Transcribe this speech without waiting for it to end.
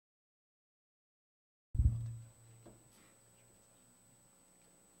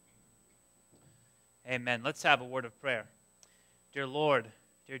Amen. Let's have a word of prayer. Dear Lord,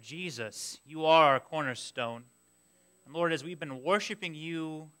 dear Jesus, you are our cornerstone. And Lord, as we've been worshiping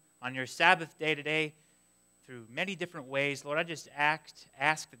you on your Sabbath day today through many different ways, Lord, I just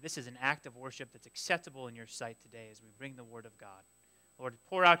ask that this is an act of worship that's acceptable in your sight today as we bring the word of God. Lord,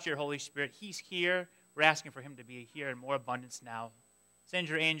 pour out your Holy Spirit. He's here. We're asking for him to be here in more abundance now. Send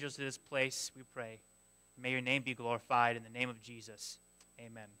your angels to this place, we pray. May your name be glorified in the name of Jesus.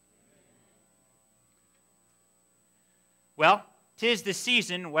 Amen. Well, 'tis the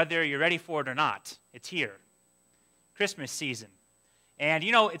season, whether you're ready for it or not. It's here. Christmas season. And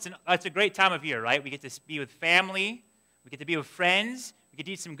you know, it's a great time of year, right? We get to be with family. We get to be with friends. We get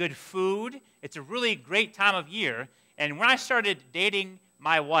to eat some good food. It's a really great time of year. And when I started dating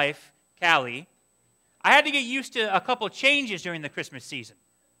my wife, Callie, I had to get used to a couple changes during the Christmas season.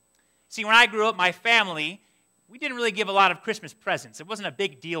 See, when I grew up, my family, we didn't really give a lot of Christmas presents. It wasn't a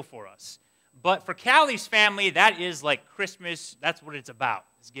big deal for us. But for Callie's family, that is like Christmas. That's what it's about,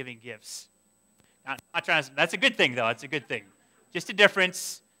 is giving gifts. Not trying to, that's a good thing, though. It's a good thing. Just a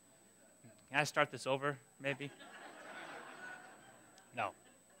difference. Can I start this over, maybe? No.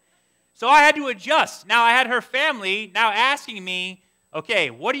 So I had to adjust. Now I had her family now asking me,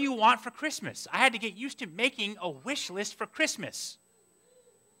 okay, what do you want for Christmas? I had to get used to making a wish list for Christmas.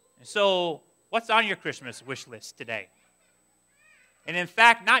 And so what's on your Christmas wish list today? And in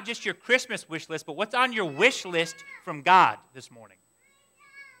fact, not just your Christmas wish list, but what's on your wish list from God this morning?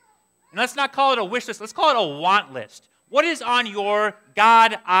 And let's not call it a wish list. Let's call it a want list. What is on your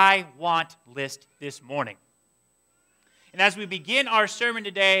God, I want list this morning? And as we begin our sermon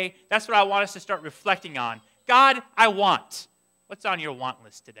today, that's what I want us to start reflecting on. God, I want. What's on your want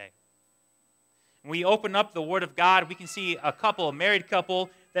list today? When we open up the Word of God, we can see a married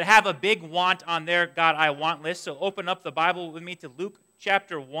couple, that have a big want on their God, I want list. So open up the Bible with me to Luke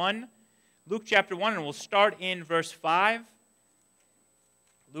chapter 1. Luke chapter 1, and we'll start in verse 5.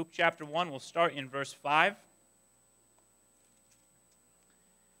 Luke chapter 1, we'll start in verse 5.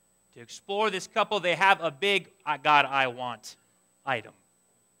 To explore this couple, they have a big God, I want item.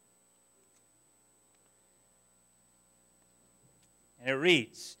 And it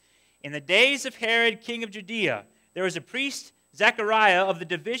reads, "In the days of Herod, king of Judea, there was a priest, Zechariah, of the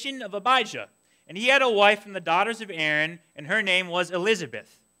division of Abijah, and he had a wife from the daughters of Aaron, and her name was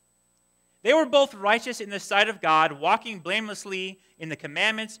Elizabeth. They were both righteous in the sight of God, walking blamelessly in the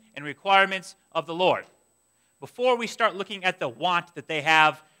commandments and requirements of the Lord." Before we start looking at the want that they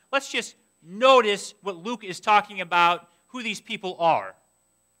have, let's just notice what Luke is talking about, who these people are.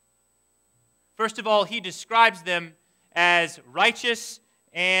 First of all, he describes them as righteous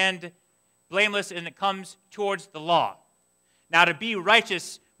and blameless, and it comes towards the law. Now, to be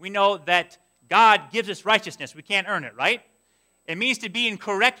righteous, we know that God gives us righteousness. We can't earn it, right? It means to be in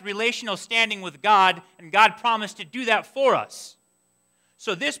correct relational standing with God, and God promised to do that for us.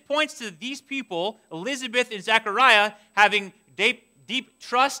 So this points to these people, Elizabeth and Zechariah, having deep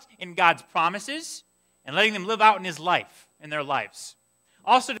trust in God's promises and letting them live out in their lives.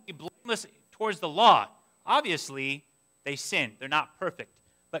 Also, to be blameless towards the law. Obviously, they sin. They're not perfect.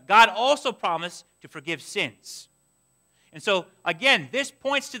 But God also promised to forgive sins. And so, again, this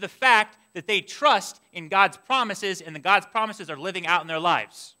points to the fact that they trust in God's promises, and that God's promises are living out in their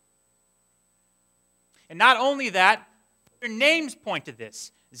lives. And not only that, their names point to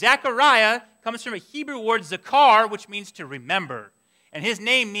this. Zechariah comes from a Hebrew word, zakar, which means to remember. And his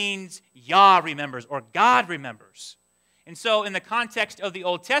name means Yah remembers, or God remembers. And so, in the context of the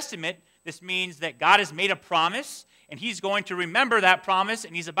Old Testament, this means that God has made a promise, and he's going to remember that promise,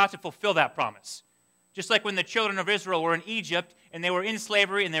 and he's about to fulfill that promise. Just like when the children of Israel were in Egypt, and they were in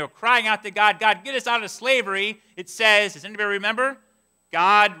slavery, and they were crying out to God, God, get us out of slavery. It says, does anybody remember?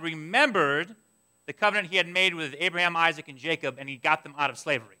 God remembered the covenant he had made with Abraham, Isaac, and Jacob, and he got them out of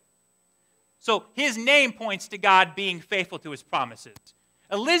slavery. So his name points to God being faithful to his promises.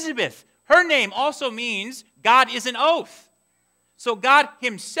 Elizabeth, her name also means God is an oath. So God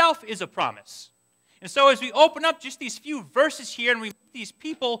himself is a promise. And so as we open up just these few verses here and we meet these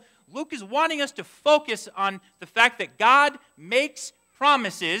people, Luke is wanting us to focus on the fact that God makes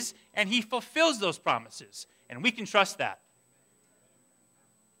promises and he fulfills those promises. And we can trust that.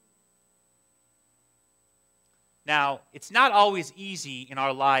 Now, it's not always easy in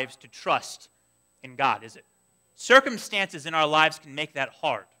our lives to trust in God, is it? Circumstances in our lives can make that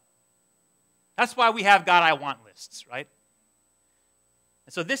hard. That's why we have God I want lists, right?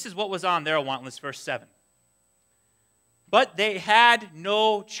 And so this is what was on their want list, verse 7. But they had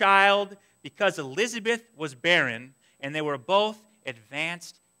no child because Elizabeth was barren, and they were both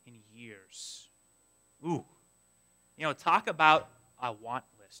advanced in years. Ooh. Talk about a want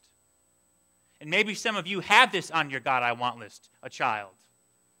list. And maybe some of you have this on your God I want list, a child.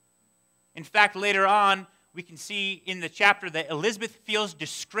 In fact, later on, we can see in the chapter that Elizabeth feels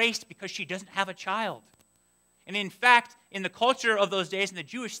disgraced because she doesn't have a child. And in fact, in the culture of those days, in the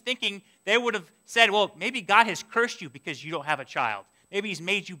Jewish thinking, they would have said, well, maybe God has cursed you because you don't have a child. Maybe he's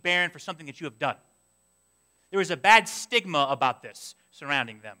made you barren for something that you have done. There was a bad stigma about this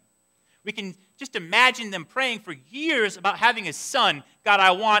surrounding them. We can just imagine them praying for years about having a son. God,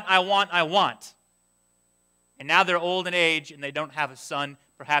 I want, I want, I want. And now they're old in age and they don't have a son,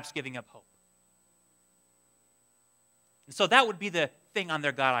 perhaps giving up hope. And so that would be the thing on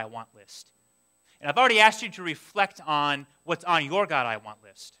their God I want list. And I've already asked you to reflect on what's on your God I want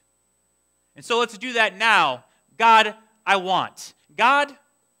list. And so let's do that now. God, I want. God,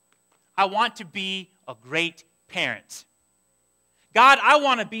 I want to be a great parent. God, I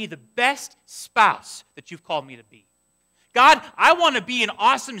want to be the best spouse that you've called me to be. God, I want to be an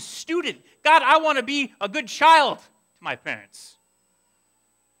awesome student. God, I want to be a good child to my parents.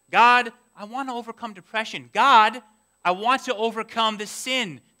 God, I want to overcome depression. God, I want to overcome the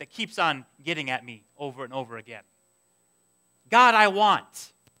sin that keeps on getting at me over and over again. God, I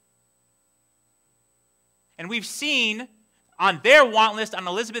want. And we've seen on their want list, on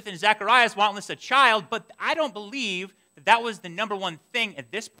Elizabeth and Zechariah's want list, a child, but I don't believe that that was the number one thing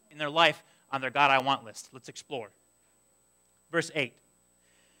at this point in their life on their God I want list. Let's explore. Verse 8.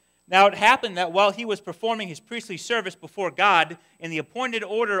 Now it happened that while he was performing his priestly service before God in the appointed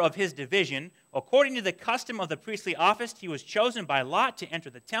order of his division, according to the custom of the priestly office, he was chosen by lot to enter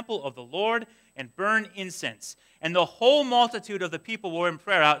the temple of the Lord and burn incense. And the whole multitude of the people were in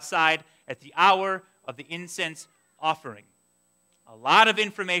prayer outside at the hour of the incense offering. A lot of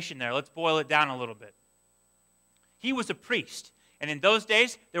information there. Let's boil it down a little bit. He was a priest, and in those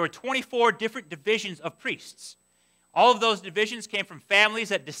days, there were 24 different divisions of priests. All of those divisions came from families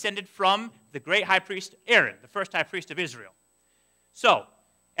that descended from the great high priest Aaron, the first high priest of Israel. So,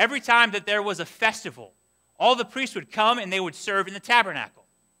 every time that there was a festival, all the priests would come and they would serve in the tabernacle.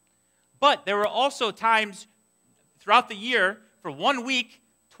 But there were also times throughout the year, for 1 week,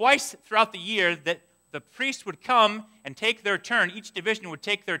 twice throughout the year, that the priests would come and take their turn. Each division would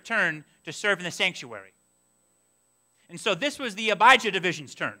take their turn to serve in the sanctuary. And so this was the Abijah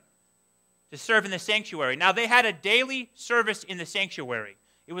division's turn to serve in the sanctuary. Now, they had a daily service in the sanctuary.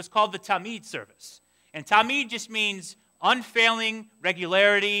 It was called the Tamid service. And Tamid just means unfailing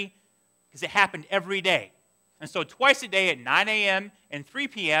regularity because it happened every day. And so twice a day at 9 a.m. and 3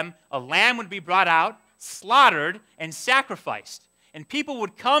 p.m., a lamb would be brought out, slaughtered, and sacrificed. And people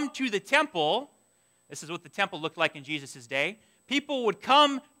would come to the temple. This is what the temple looked like in Jesus' day. People would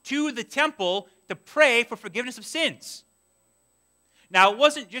come to the temple to pray for forgiveness of sins. Now, it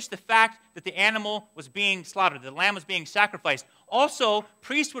wasn't just the fact that the animal was being slaughtered, the lamb was being sacrificed. Also,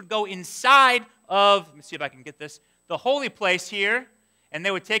 priests would go inside of, let me see if I can get this, the holy place here, and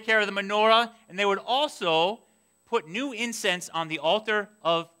they would take care of the menorah, and they would also put new incense on the altar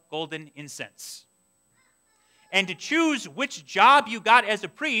of golden incense. And to choose which job you got as a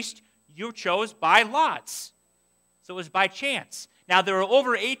priest, you chose by lots. So it was by chance. Now, there were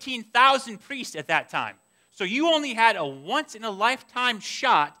over 18,000 priests at that time. So you only had a once-in-a-lifetime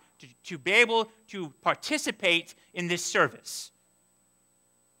shot to be able to participate in this service.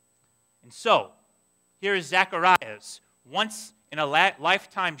 And so, here is Zechariah's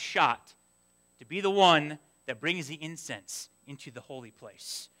once-in-a-lifetime shot to be the one that brings the incense into the holy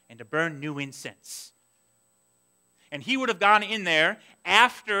place and to burn new incense. And he would have gone in there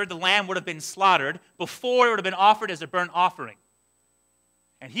after the lamb would have been slaughtered, before it would have been offered as a burnt offering.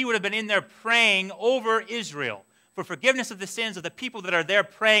 And he would have been in there praying over Israel for forgiveness of the sins of the people that are there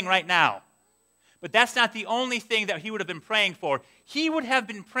praying right now. But that's not the only thing that he would have been praying for. He would have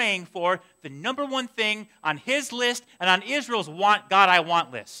been praying for the number one thing on his list and on Israel's God I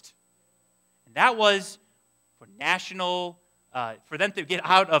want list. And that was for for them to get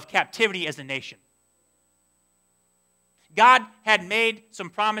out of captivity as a nation. God had made some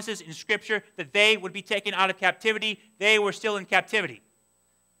promises in Scripture that they would be taken out of captivity. They were still in captivity.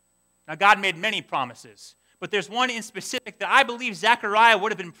 Now, God made many promises, but there's one in specific that I believe Zechariah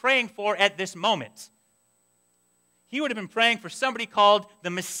would have been praying for at this moment. He would have been praying for somebody called the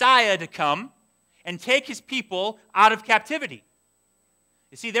Messiah to come and take his people out of captivity.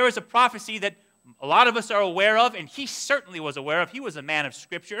 You see, there was a prophecy that a lot of us are aware of, and he certainly was aware of. He was a man of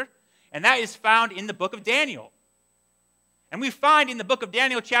Scripture, and that is found in the book of Daniel. And we find in the book of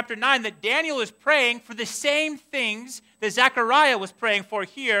Daniel chapter 9 that Daniel is praying for the same things that Zechariah was praying for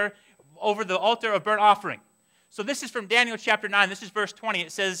here over the altar of burnt offering. So this is from Daniel chapter 9. This is verse 20.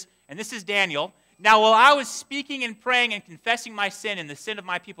 It says, and this is Daniel, Now, while I was speaking and praying and confessing my sin and the sin of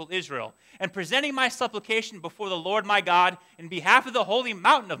my people Israel, and presenting my supplication before the Lord my God in behalf of the holy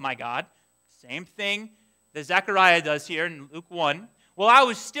mountain of my God, same thing that Zechariah does here in Luke 1, while I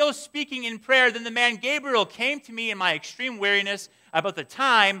was still speaking in prayer, then the man Gabriel came to me in my extreme weariness about the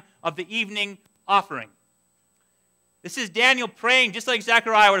time of the evening offering. This is Daniel praying just like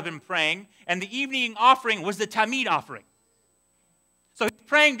Zechariah would have been praying, and the evening offering was the Tamid offering. So he's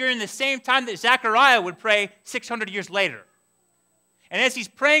praying during the same time that Zechariah would pray 600 years later. And as he's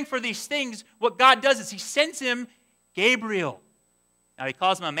praying for these things, what God does is he sends him Gabriel. Now he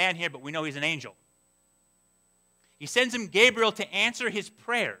calls him a man here, but we know he's an angel. He sends him Gabriel to answer his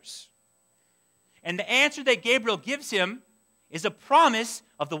prayers. And the answer that Gabriel gives him is a promise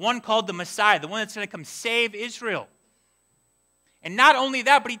of the one called the Messiah, the one that's going to come save Israel. And not only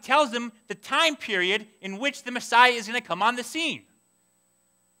that, but he tells them the time period in which the Messiah is going to come on the scene.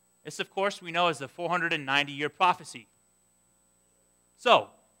 This, of course, we know as the 490-year prophecy. So,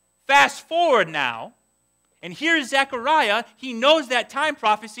 fast forward now, and here's Zechariah. He knows that time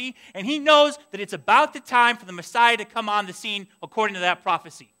prophecy, and he knows that it's about the time for the Messiah to come on the scene according to that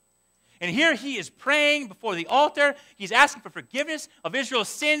prophecy. And here he is praying before the altar. He's asking for forgiveness of Israel's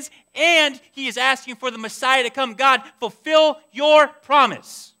sins, and he is asking for the Messiah to come. God, fulfill your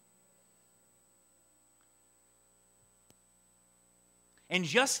promise. And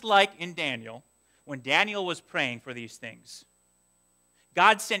just like in Daniel, when Daniel was praying for these things,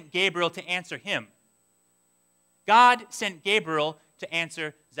 God sent Gabriel to answer him. God sent Gabriel to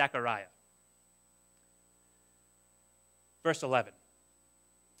answer Zechariah. Verse 11,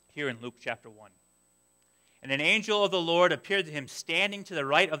 here in Luke chapter 1. And an angel of the Lord appeared to him standing to the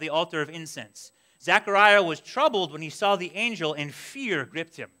right of the altar of incense. Zechariah was troubled when he saw the angel, and fear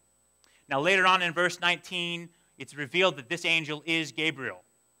gripped him. Now later on in verse 19, it's revealed that this angel is Gabriel.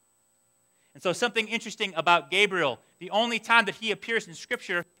 And so something interesting about Gabriel, the only time that he appears in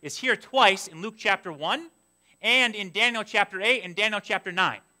Scripture is here twice in Luke chapter 1 and in Daniel chapter 8 and Daniel chapter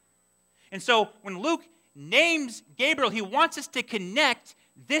 9. And so when Luke names Gabriel, he wants us to connect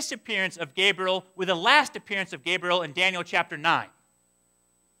this appearance of Gabriel with the last appearance of Gabriel in Daniel chapter 9.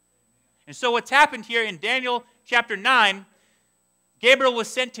 And so what's happened here in Daniel chapter 9, Gabriel was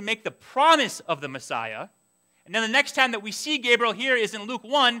sent to make the promise of the Messiah. And then the next time that we see Gabriel here is in Luke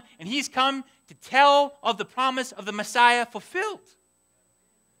 1, and he's come to tell of the promise of the Messiah fulfilled.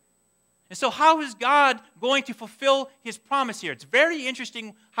 And so how is God going to fulfill his promise here? It's very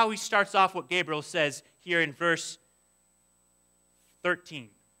interesting how he starts off what Gabriel says here in verse 13.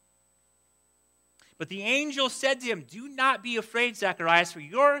 But the angel said to him, "Do not be afraid, Zacharias, for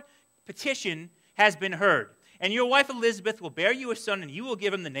your petition has been heard. And your wife Elizabeth will bear you a son, and you will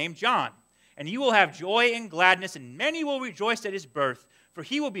give him the name John. And you will have joy and gladness, and many will rejoice at his birth. For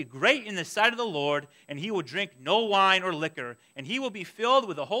he will be great in the sight of the Lord, and he will drink no wine or liquor, and he will be filled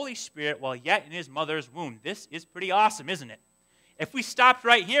with the Holy Spirit while yet in his mother's womb." This is pretty awesome, isn't it? If we stopped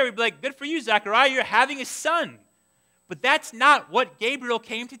right here, we'd be like, good for you, Zechariah, you're having a son. But that's not what Gabriel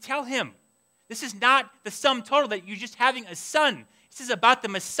came to tell him. This is not the sum total that you're just having a son. This is about the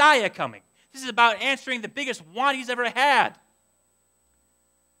Messiah coming. This is about answering the biggest want he's ever had.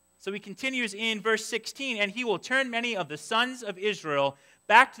 So he continues in verse 16, "And he will turn many of the sons of Israel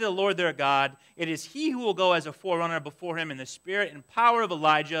back to the Lord their God. It is he who will go as a forerunner before him in the spirit and power of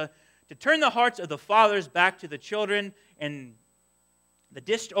Elijah, to turn the hearts of the fathers back to the children and the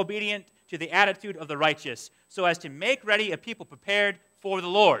disobedient to the attitude of the righteous, so as to make ready a people prepared for the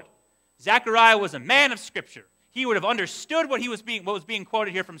Lord." Zechariah was a man of Scripture. He would have understood what was being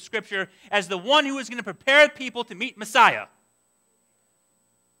quoted here from Scripture as the one who was going to prepare people to meet Messiah.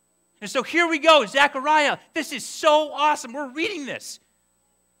 And so here we go, Zechariah. This is so awesome. We're reading this.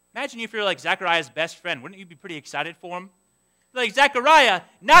 Imagine if you're like Zechariah's best friend. Wouldn't you be pretty excited for him? Like, Zechariah,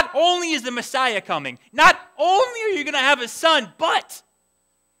 not only is the Messiah coming, not only are you going to have a son, but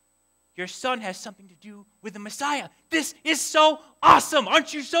your son has something to do with the Messiah. This is so awesome.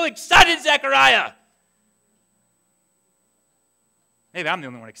 Aren't you so excited, Zechariah? Maybe I'm the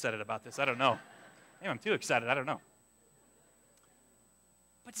only one excited about this. I don't know. Maybe I'm too excited. I don't know.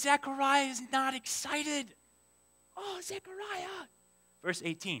 But Zechariah is not excited. Oh, Zechariah. Verse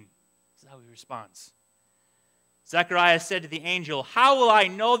 18, this is how he responds. Zechariah said to the angel, "How will I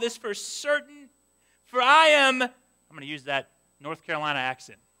know this for certain? For I'm going to use that North Carolina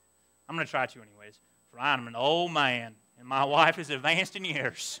accent. I'm going to try to anyways. For I'm an old man, and my wife is advanced in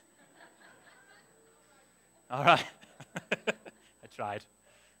years." All right. I tried.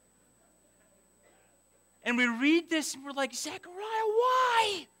 And we read this and we're like, Zechariah,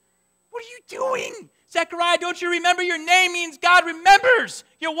 why? What are you doing? Zechariah, don't you remember your name means God remembers?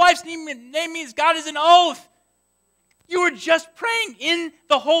 Your wife's name means God is an oath. You were just praying in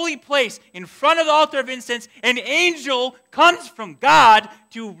the holy place in front of the altar of incense. An angel comes from God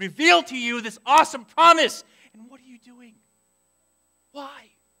to reveal to you this awesome promise. And what are you doing? Why?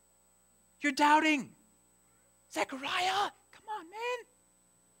 You're doubting. Zechariah, come on, man.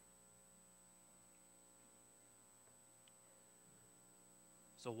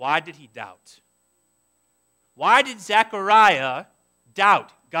 So why did he doubt? Why did Zechariah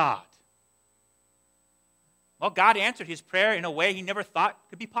doubt God? Well, God answered his prayer in a way he never thought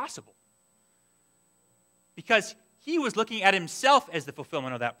could be possible. Because he was looking at himself as the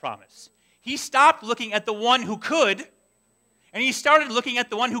fulfillment of that promise. He stopped looking at the one who could, and he started looking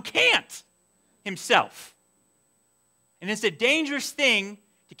at the one who can't, himself. And it's a dangerous thing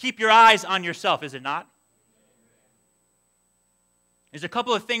to keep your eyes on yourself, is it not? There's a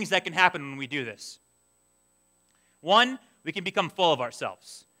couple of things that can happen when we do this. One, we can become full of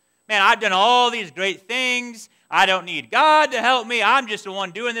ourselves. Man, I've done all these great things. I don't need God to help me. I'm just the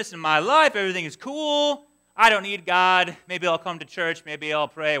one doing this in my life. Everything is cool. I don't need God. Maybe I'll come to church. Maybe I'll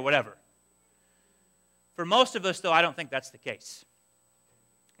pray, whatever. For most of us, though, I don't think that's the case.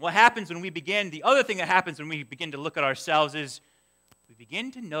 What happens when we begin, the other thing that happens when we begin to look at ourselves is we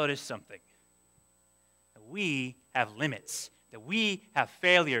begin to notice something. That we have limits. That we have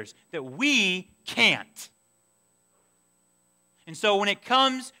failures. That we can't. And so when it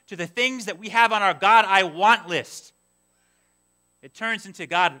comes to the things that we have on our God, I want list, it turns into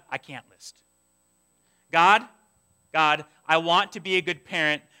God, I can't list. God, I want to be a good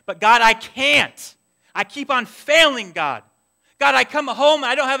parent, but God, I can't. I keep on failing, God. God, I come home and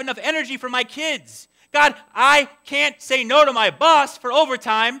I don't have enough energy for my kids. God, I can't say no to my boss for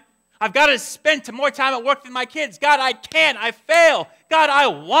overtime. I've got to spend more time at work than my kids. God, I can't. I fail. God, I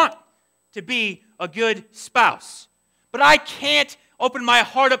want to be a good spouse. But I can't open my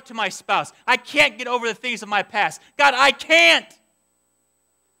heart up to my spouse. I can't get over the things of my past. God, I can't.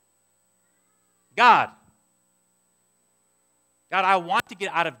 God, I want to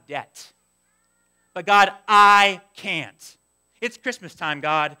get out of debt. But God, I can't. It's Christmas time,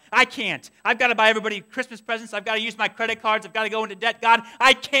 God. I can't. I've got to buy everybody Christmas presents. I've got to use my credit cards. I've got to go into debt. God,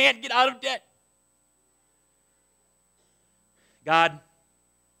 I can't get out of debt. God,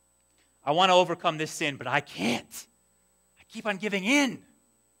 I want to overcome this sin, but I can't. Keep on giving in.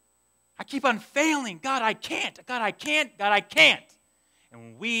 I keep on failing. God, I can't. God, I can't. God, I can't. And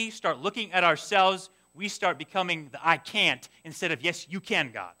when we start looking at ourselves, we start becoming the I can't instead of yes, you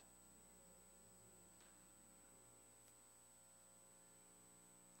can, God.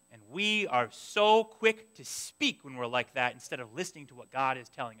 And we are so quick to speak when we're like that instead of listening to what God is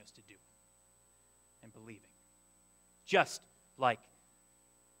telling us to do and believing. Just like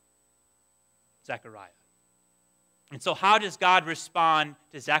Zechariah. And so how does God respond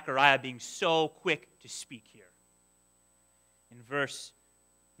to Zechariah being so quick to speak here? In verse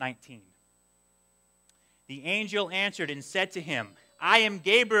 19. The angel answered and said to him, I am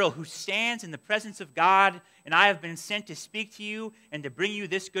Gabriel who stands in the presence of God, and I have been sent to speak to you and to bring you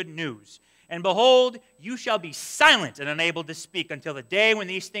this good news. And behold, you shall be silent and unable to speak until the day when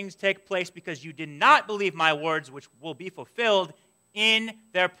these things take place, because you did not believe my words, which will be fulfilled in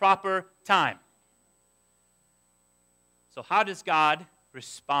their proper time. So how does God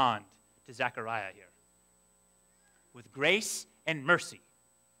respond to Zechariah here? With grace and mercy.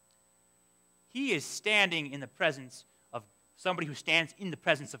 He is standing in the presence of somebody who stands in the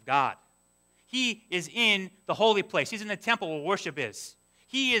presence of God. He is in the holy place. He's in the temple where worship is.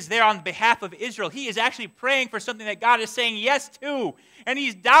 He is there on behalf of Israel. He is actually praying for something that God is saying yes to. And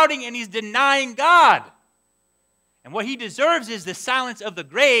he's doubting and he's denying God. And what he deserves is the silence of the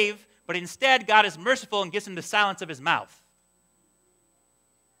grave, but instead God is merciful and gives him the silence of his mouth.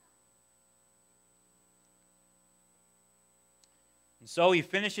 And so he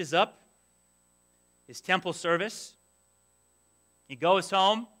finishes up his temple service. He goes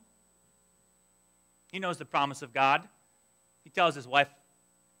home. He knows the promise of God. He tells his wife,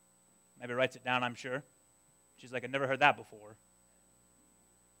 maybe writes it down, I'm sure. She's like, I've never heard that before.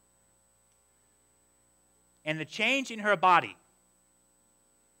 And the change in her body,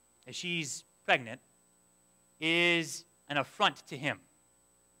 as she's pregnant, is an affront to him.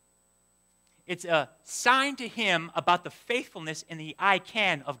 It's a sign to him about the faithfulness and the I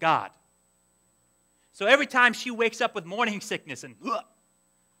can of God. So every time she wakes up with morning sickness and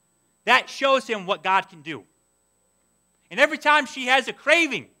that shows him what God can do. And every time she has a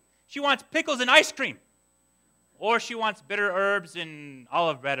craving, she wants pickles and ice cream. Or she wants bitter herbs and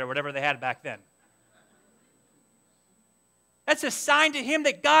olive bread or whatever they had back then. That's a sign to him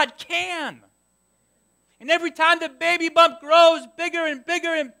that God can. And every time the baby bump grows bigger and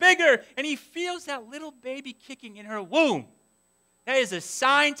bigger and bigger, and he feels that little baby kicking in her womb, that is a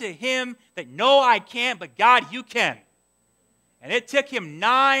sign to him that no, I can't, but God, you can. And it took him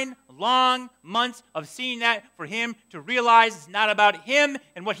 9 long months of seeing that for him to realize it's not about him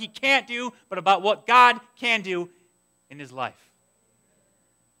and what he can't do, but about what God can do in his life.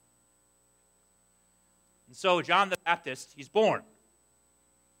 And so John the Baptist, he's born.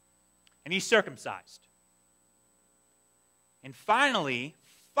 And he's circumcised. And finally,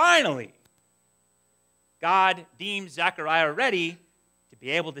 God deems Zechariah ready to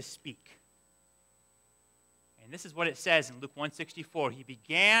be able to speak. And this is what it says in Luke 1:64. He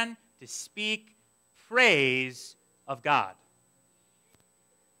began to speak praise of God.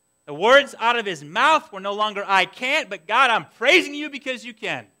 The words out of his mouth were no longer, I can't, but God, I'm praising you because you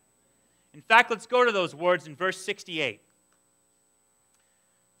can. In fact, let's go to those words in verse 68.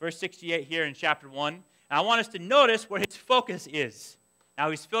 Verse 68 here in chapter 1. And I want us to notice where his focus is. Now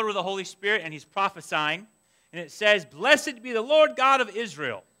he's filled with the Holy Spirit and he's prophesying. And it says, Blessed be the Lord God of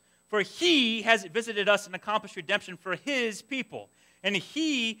Israel, for he has visited us and accomplished redemption for his people. And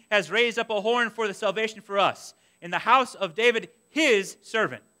he has raised up a horn for the salvation for us in the house of David, his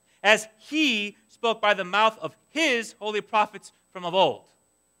servant, as he spoke by the mouth of his holy prophets from of old.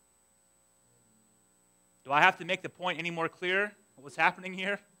 Do I have to make the point any more clear what was happening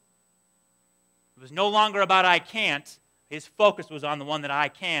here? It was no longer about I can't. His focus was on the one that I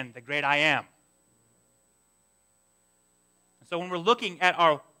can, the great I am. And so when we're looking at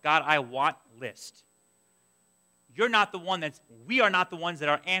our God I want list, we are not the ones that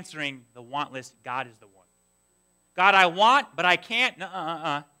are answering the want list. God is the one. God I want, but I can't.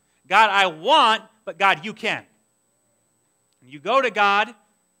 God I want, but God you can. And you go to God,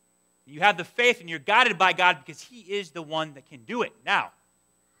 you have the faith, and you're guided by God because he is the one that can do it. Now,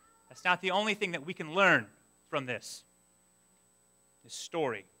 that's not the only thing that we can learn from this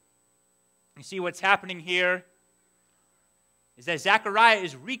story. You see what's happening here is that Zechariah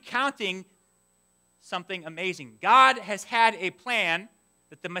is recounting something amazing. God has had a plan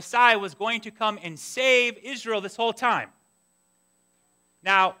that the Messiah was going to come and save Israel this whole time.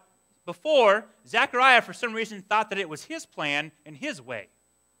 Now, before, Zechariah, for some reason, thought that it was his plan and his way,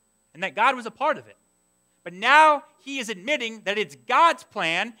 and that God was a part of it. But now he is admitting that it's God's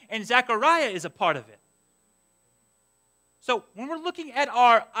plan, and Zechariah is a part of it. So when we're looking at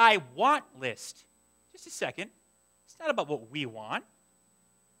our I want list, just a second, it's not about what we want,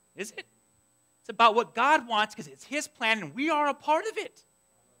 is it? It's about what God wants because it's his plan and we are a part of it.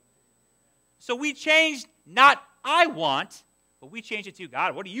 So we changed not I want, but we changed it to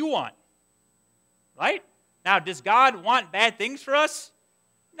God, what do you want? Right? Now, does God want bad things for us?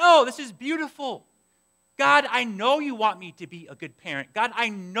 No, this is beautiful. God, I know you want me to be a good parent. God, I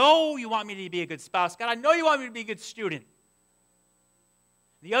know you want me to be a good spouse. God, I know you want me to be a good student.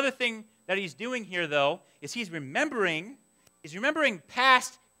 The other thing that he's doing here, though, is he's remembering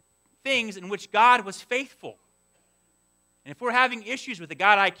past things in which God was faithful. And if we're having issues with the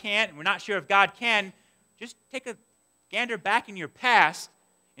God I can't, and we're not sure if God can, just take a gander back in your past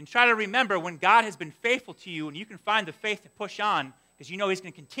and try to remember when God has been faithful to you, and you can find the faith to push on because you know he's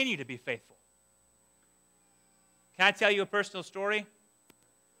going to continue to be faithful. Can I tell you a personal story?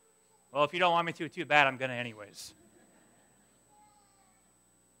 Well, if you don't want me to, too bad, I'm going to anyways.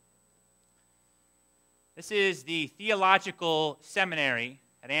 This is the theological seminary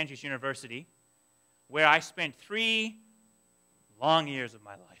at Andrews University, where I spent 3 long years of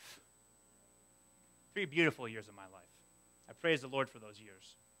my life. 3 beautiful years of my life. I praise the Lord for those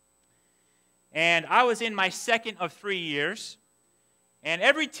years. And I was in my second of 3 years, and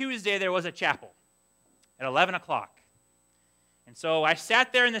every Tuesday there was a chapel at 11 o'clock. And so I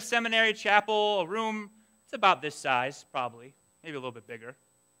sat there in the seminary chapel, a room, it's about this size, probably, maybe a little bit bigger.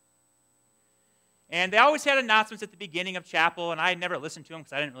 And they always had announcements at the beginning of chapel, and I had never listened to them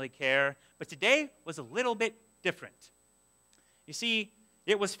because I didn't really care. But today was a little bit different. You see,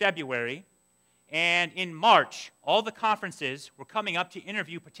 it was February, and in March, all the conferences were coming up to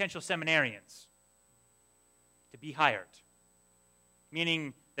interview potential seminarians to be hired.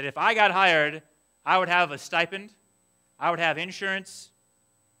 Meaning that if I got hired, I would have a stipend, I would have insurance,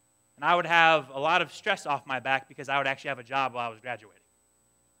 and I would have a lot of stress off my back because I would actually have a job while I was graduating.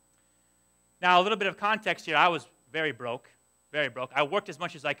 Now, a little bit of context here. I was very broke, very broke. I worked as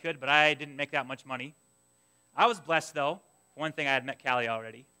much as I could, but I didn't make that much money. I was blessed, though. For one thing, I had met Callie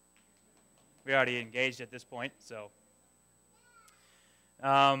already. We already engaged at this point, so.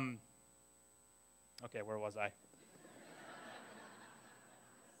 Okay, where was I?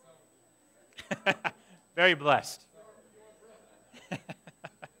 Very blessed.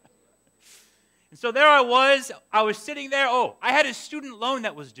 And so there I was sitting there. Oh, I had a student loan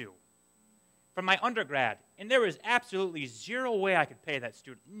that was due from my undergrad, and there was absolutely zero way I could pay that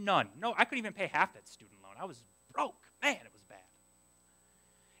student. None. No, I couldn't even pay half that student loan. I was broke. Man, it was bad.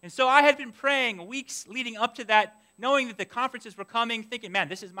 And so I had been praying weeks leading up to that, knowing that the conferences were coming, thinking, man,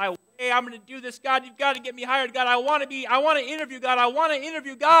 this is my way. I'm going to do this. God, you've got to get me hired. God, I want to interview God. I want to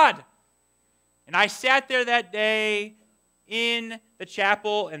interview God. And I sat there that day in the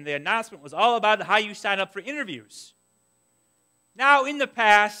chapel, and the announcement was all about how you sign up for interviews. Now, in the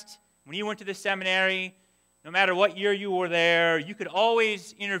past, when you went to the seminary, no matter what year you were there, you could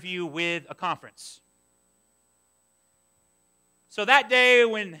always interview with a conference. So that day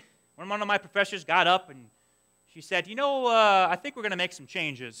when one of my professors got up and she said, I think we're going to make some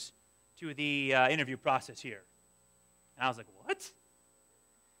changes to the interview process here. And I was like, what?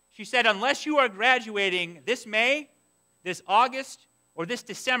 She said, unless you are graduating this May, this August, or this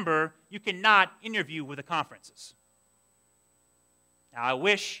December, you cannot interview with the conferences. Now, I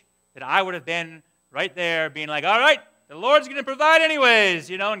wish that I would have been right there being like, all right, the Lord's going to provide anyways,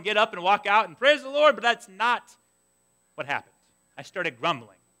 and get up and walk out and praise the Lord, but that's not what happened. I started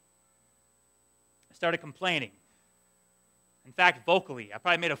grumbling. I started complaining. In fact, vocally, I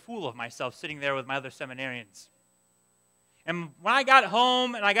probably made a fool of myself sitting there with my other seminarians. And when I got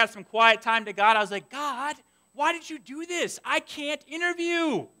home and I got some quiet time to God, I was like, God, why did you do this? I can't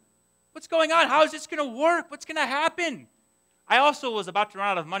interview. What's going on? How is this going to work? What's going to happen? I also was about to run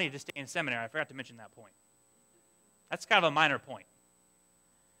out of money to stay in seminary. I forgot to mention that point. That's kind of a minor point.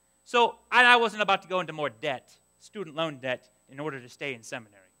 So I wasn't about to go into more debt, student loan debt, in order to stay in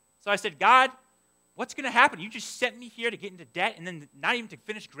seminary. So I said, God, what's going to happen? You just sent me here to get into debt and then not even to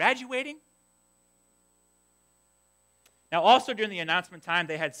finish graduating? Now, also during the announcement time,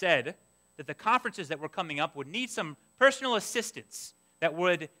 they had said that the conferences that were coming up would need some personal assistance that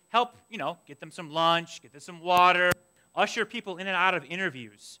would help, get them some lunch, get them some water, usher people in and out of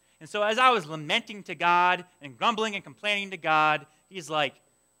interviews. And so as I was lamenting to God and grumbling and complaining to God, he's like,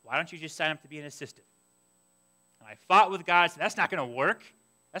 why don't you just sign up to be an assistant? And I fought with God. I said, that's not going to work.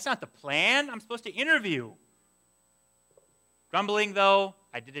 That's not the plan. I'm supposed to interview. Grumbling, though,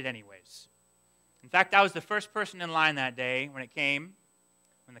 I did it anyways. In fact, I was the first person in line that day when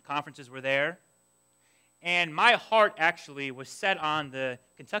the conferences were there. And my heart actually was set on the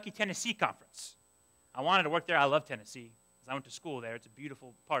Kentucky-Tennessee conference. I wanted to work there. I love Tennessee because I went to school there. It's a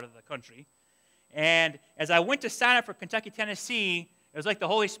beautiful part of the country. And as I went to sign up for Kentucky-Tennessee, it was like the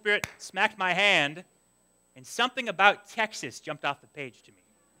Holy Spirit smacked my hand, and something about Texas jumped off the page to me.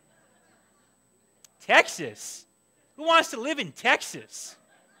 Texas? Who wants to live in Texas?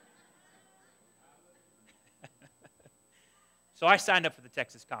 So I signed up for the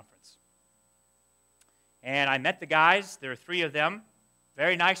Texas conference. And I met the guys. There were 3 of them.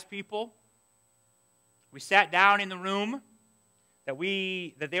 Very nice people. We sat down in the room that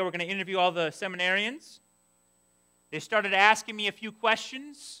they were going to interview all the seminarians. They started asking me a few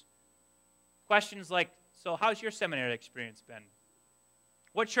questions. Questions like, so how's your seminary experience been?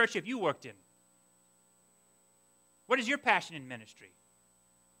 What church have you worked in? What is your passion in ministry?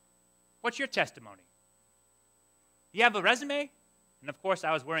 What's your testimony? Do you have a resume? And of course,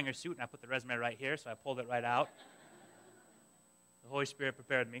 I was wearing a suit, and I put the resume right here, so I pulled it right out. The Holy Spirit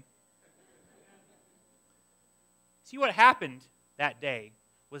prepared me. See, what happened that day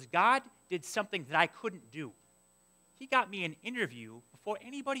was God did something that I couldn't do. He got me an interview before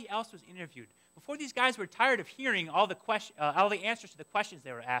anybody else was interviewed. Before these guys were tired of hearing all the answers to the questions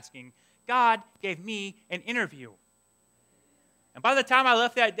they were asking, God gave me an interview. And by the time I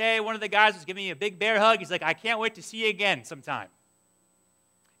left that day, one of the guys was giving me a big bear hug. He's like, I can't wait to see you again sometime.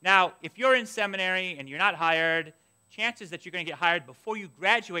 Now, if you're in seminary and you're not hired, chances that you're going to get hired before you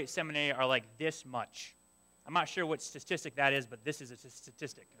graduate seminary are like this much. I'm not sure what statistic that is, but this is a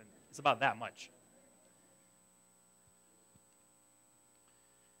statistic. It's about that much.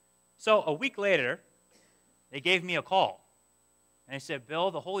 So a week later, they gave me a call. And they said,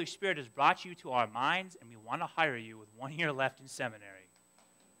 Bill, the Holy Spirit has brought you to our minds, and we want to hire you with 1 year left in seminary.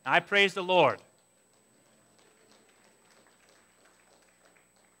 And I praise the Lord.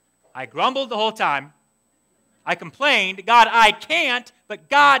 I grumbled the whole time. I complained, God, I can't, but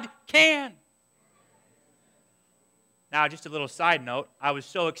God can. Now, just a little side note, I was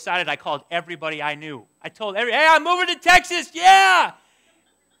so excited I called everybody I knew. I told hey, I'm moving to Texas, yeah!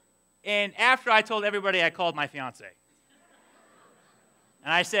 And after I told everybody, I called my fiance.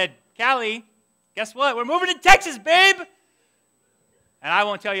 And I said, Callie, guess what? We're moving to Texas, babe! And I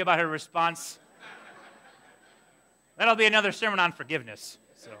won't tell you about her response. That'll be another sermon on forgiveness.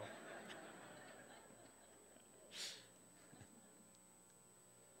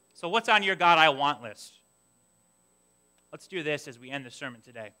 So what's on your God I want list? Let's do this as we end the sermon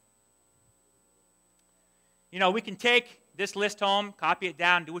today. You know, we can take this list home, copy it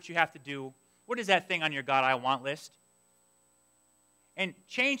down, do what you have to do. What is that thing on your God I want list? And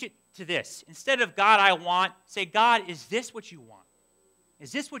change it to this. Instead of God I want, say, God, is this what you want?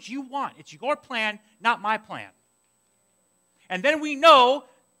 Is this what you want? It's your plan, not my plan. And then we know,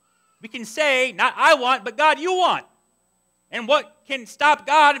 we can say, not I want, but God, you want. And what can stop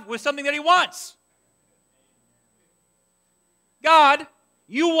God with something that he wants? God,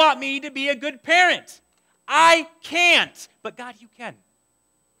 you want me to be a good parent. I can't, but God, you can.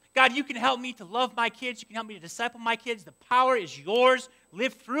 God, you can help me to love my kids. You can help me to disciple my kids. The power is yours.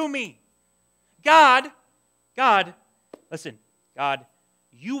 Live through me. God, listen, God,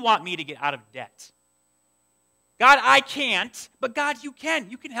 you want me to get out of debt. God, I can't, but God, you can.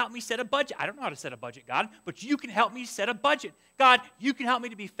 You can help me set a budget. I don't know how to set a budget, God, but you can help me set a budget. God, you can help me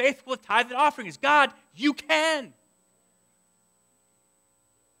to be faithful with tithe and offerings. God, you can.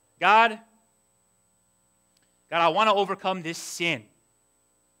 God, I want to overcome this sin.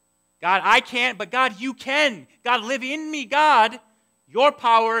 God, I can't, but God, you can. God, live in me, God. Your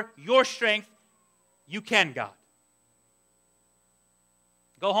power, your strength, you can, God.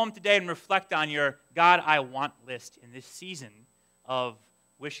 Go home today and reflect on your God, I want list in this season of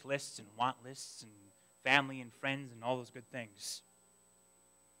wish lists and want lists and family and friends and all those good things.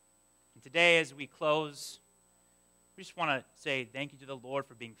 And today, as we close, we just want to say thank you to the Lord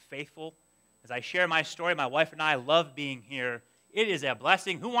for being faithful. As I share my story, my wife and I love being here. It is a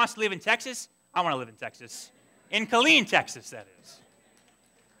blessing. Who wants to live in Texas? I want to live in Texas. In Killeen, Texas, that is.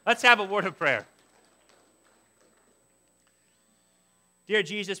 Let's have a word of prayer. Dear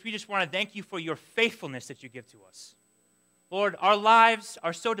Jesus, we just want to thank you for your faithfulness that you give to us. Lord, our lives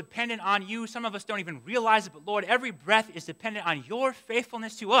are so dependent on you. Some of us don't even realize it, but Lord, every breath is dependent on your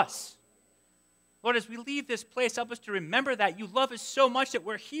faithfulness to us. Lord, as we leave this place, help us to remember that you love us so much that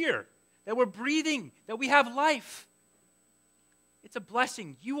we're here, that we're breathing, that we have life. It's a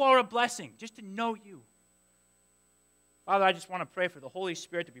blessing. You are a blessing, just to know you. Father, I just want to pray for the Holy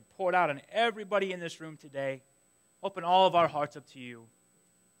Spirit to be poured out on everybody in this room today. Open all of our hearts up to you.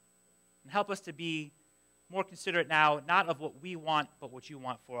 And help us to be more considerate now, not of what we want, but what you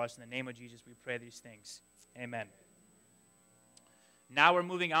want for us. In the name of Jesus, we pray these things. Amen. Now we're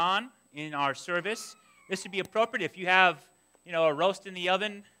moving on in our service. This would be appropriate if you have, a roast in the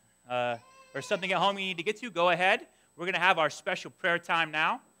oven or something at home you need to get to, go ahead. We're going to have our special prayer time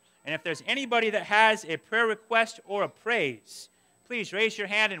now. And if there's anybody that has a prayer request or a praise, please raise your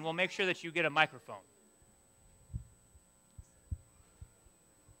hand and we'll make sure that you get a microphone.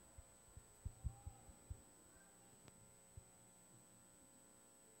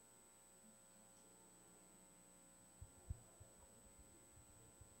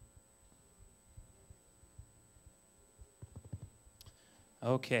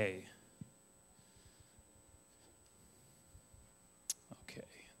 Okay.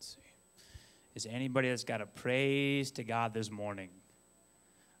 Let's see. Is there anybody that's got a praise to God this morning?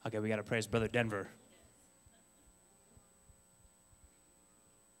 Okay, we got to praise Brother Denver.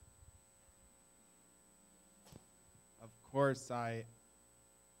 Of course, I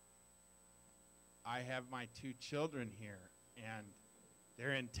have my two children here, and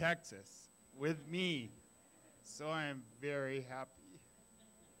they're in Texas with me, so I am very happy.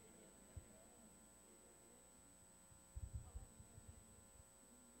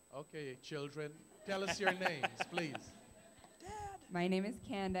 Okay, children, tell us your names, please. My name is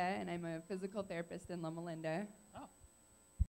Kanda, and I'm a physical therapist in Loma Linda.